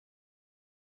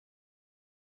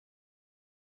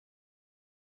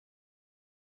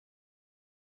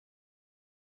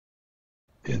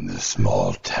In the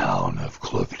small town of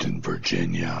Clifton,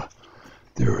 Virginia,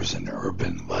 there is an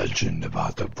urban legend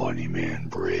about the Bunnyman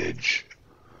Bridge.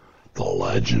 The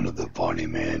legend of the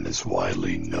Bunnyman is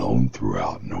widely known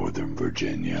throughout northern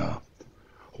Virginia.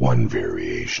 One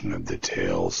variation of the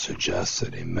tale suggests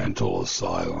that a mental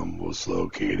asylum was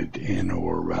located in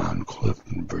or around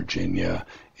Clifton, Virginia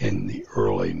in the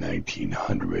early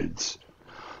 1900s.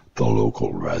 The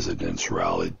local residents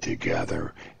rallied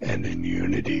together and in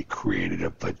unity created a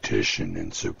petition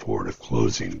in support of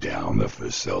closing down the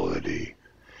facility.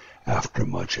 After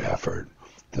much effort,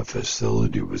 the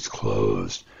facility was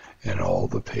closed and all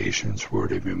the patients were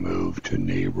to be moved to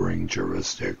neighboring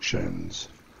jurisdictions.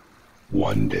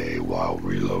 One day, while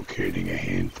relocating a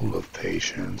handful of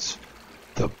patients,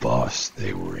 the bus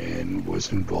they were in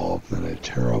was involved in a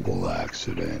terrible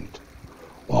accident.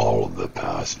 All of the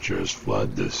passengers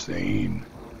fled the scene.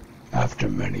 After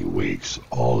many weeks,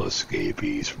 all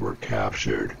escapees were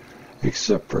captured,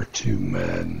 except for two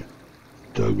men,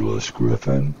 Douglas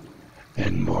Griffin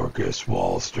and Marcus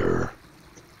Walster.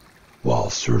 While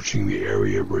searching the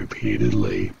area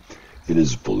repeatedly, it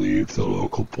is believed the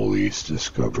local police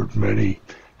discovered many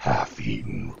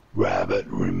half-eaten rabbit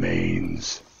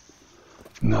remains.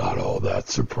 Not all that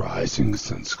surprising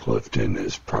since Clifton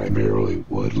is primarily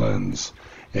woodlands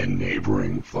and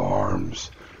neighboring farms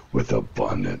with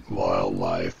abundant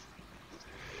wildlife.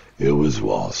 It was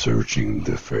while searching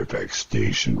the Fairfax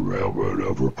Station Railroad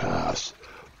overpass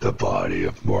the body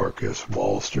of Marcus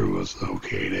Walster was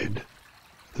located.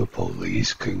 The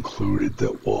police concluded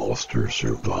that Walster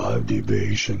survived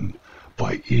evasion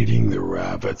by eating the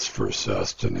rabbits for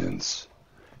sustenance.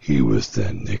 He was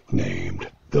then nicknamed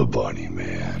the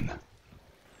Bunnyman.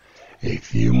 A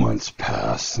few months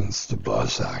passed since the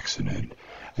bus accident,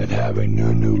 and having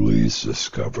no new leads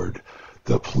discovered,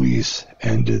 the police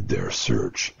ended their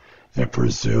search and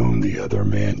presumed the other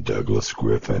man, Douglas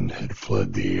Griffin, had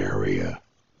fled the area.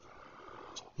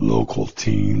 Local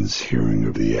teens, hearing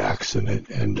of the accident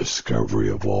and discovery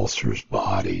of Walster's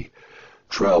body,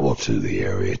 traveled to the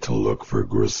area to look for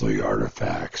grisly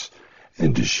artifacts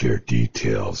and to share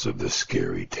details of the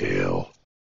scary tale.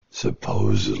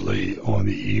 Supposedly, on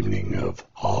the evening of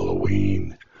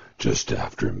Halloween, just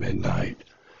after midnight,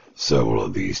 several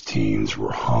of these teens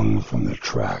were hung from the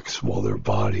tracks while their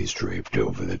bodies draped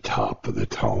over the top of the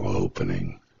tunnel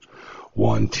opening.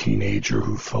 One teenager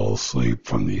who fell asleep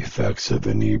from the effects of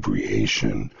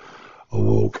inebriation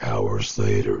awoke hours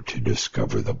later to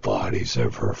discover the bodies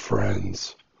of her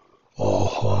friends, all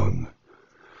hung,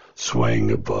 swaying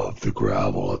above the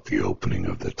gravel at the opening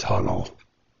of the tunnel.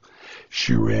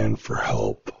 She ran for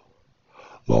help.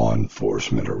 Law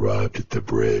enforcement arrived at the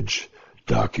bridge,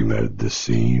 documented the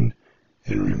scene,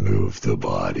 and removed the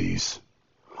bodies.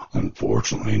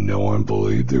 Unfortunately, no one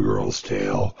believed the girl's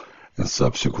tale, and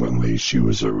subsequently she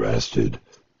was arrested,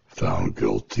 found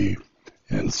guilty,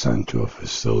 and sent to a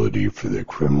facility for the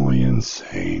criminally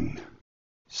insane.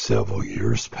 Several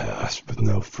years passed with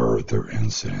no further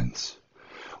incidents,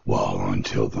 while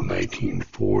until the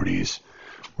 1940s,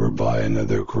 whereby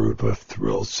another group of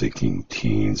thrill-seeking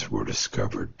teens were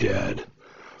discovered dead.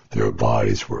 Their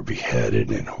bodies were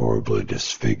beheaded and horribly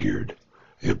disfigured.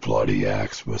 A bloody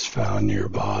axe was found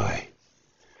nearby.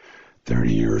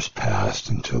 30 years passed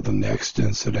until the next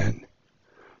incident.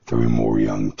 3 more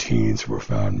young teens were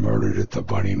found murdered at the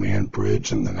Bunnyman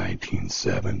Bridge in the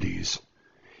 1970s,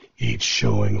 each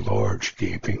showing large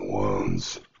gaping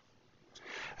wounds.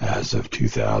 As of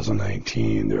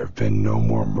 2019, there have been no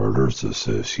more murders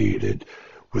associated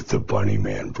with the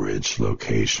Bunnyman Bridge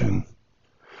location.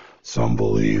 Some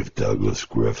believe Douglas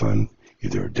Griffin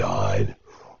either died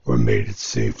or made it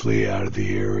safely out of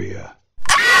the area.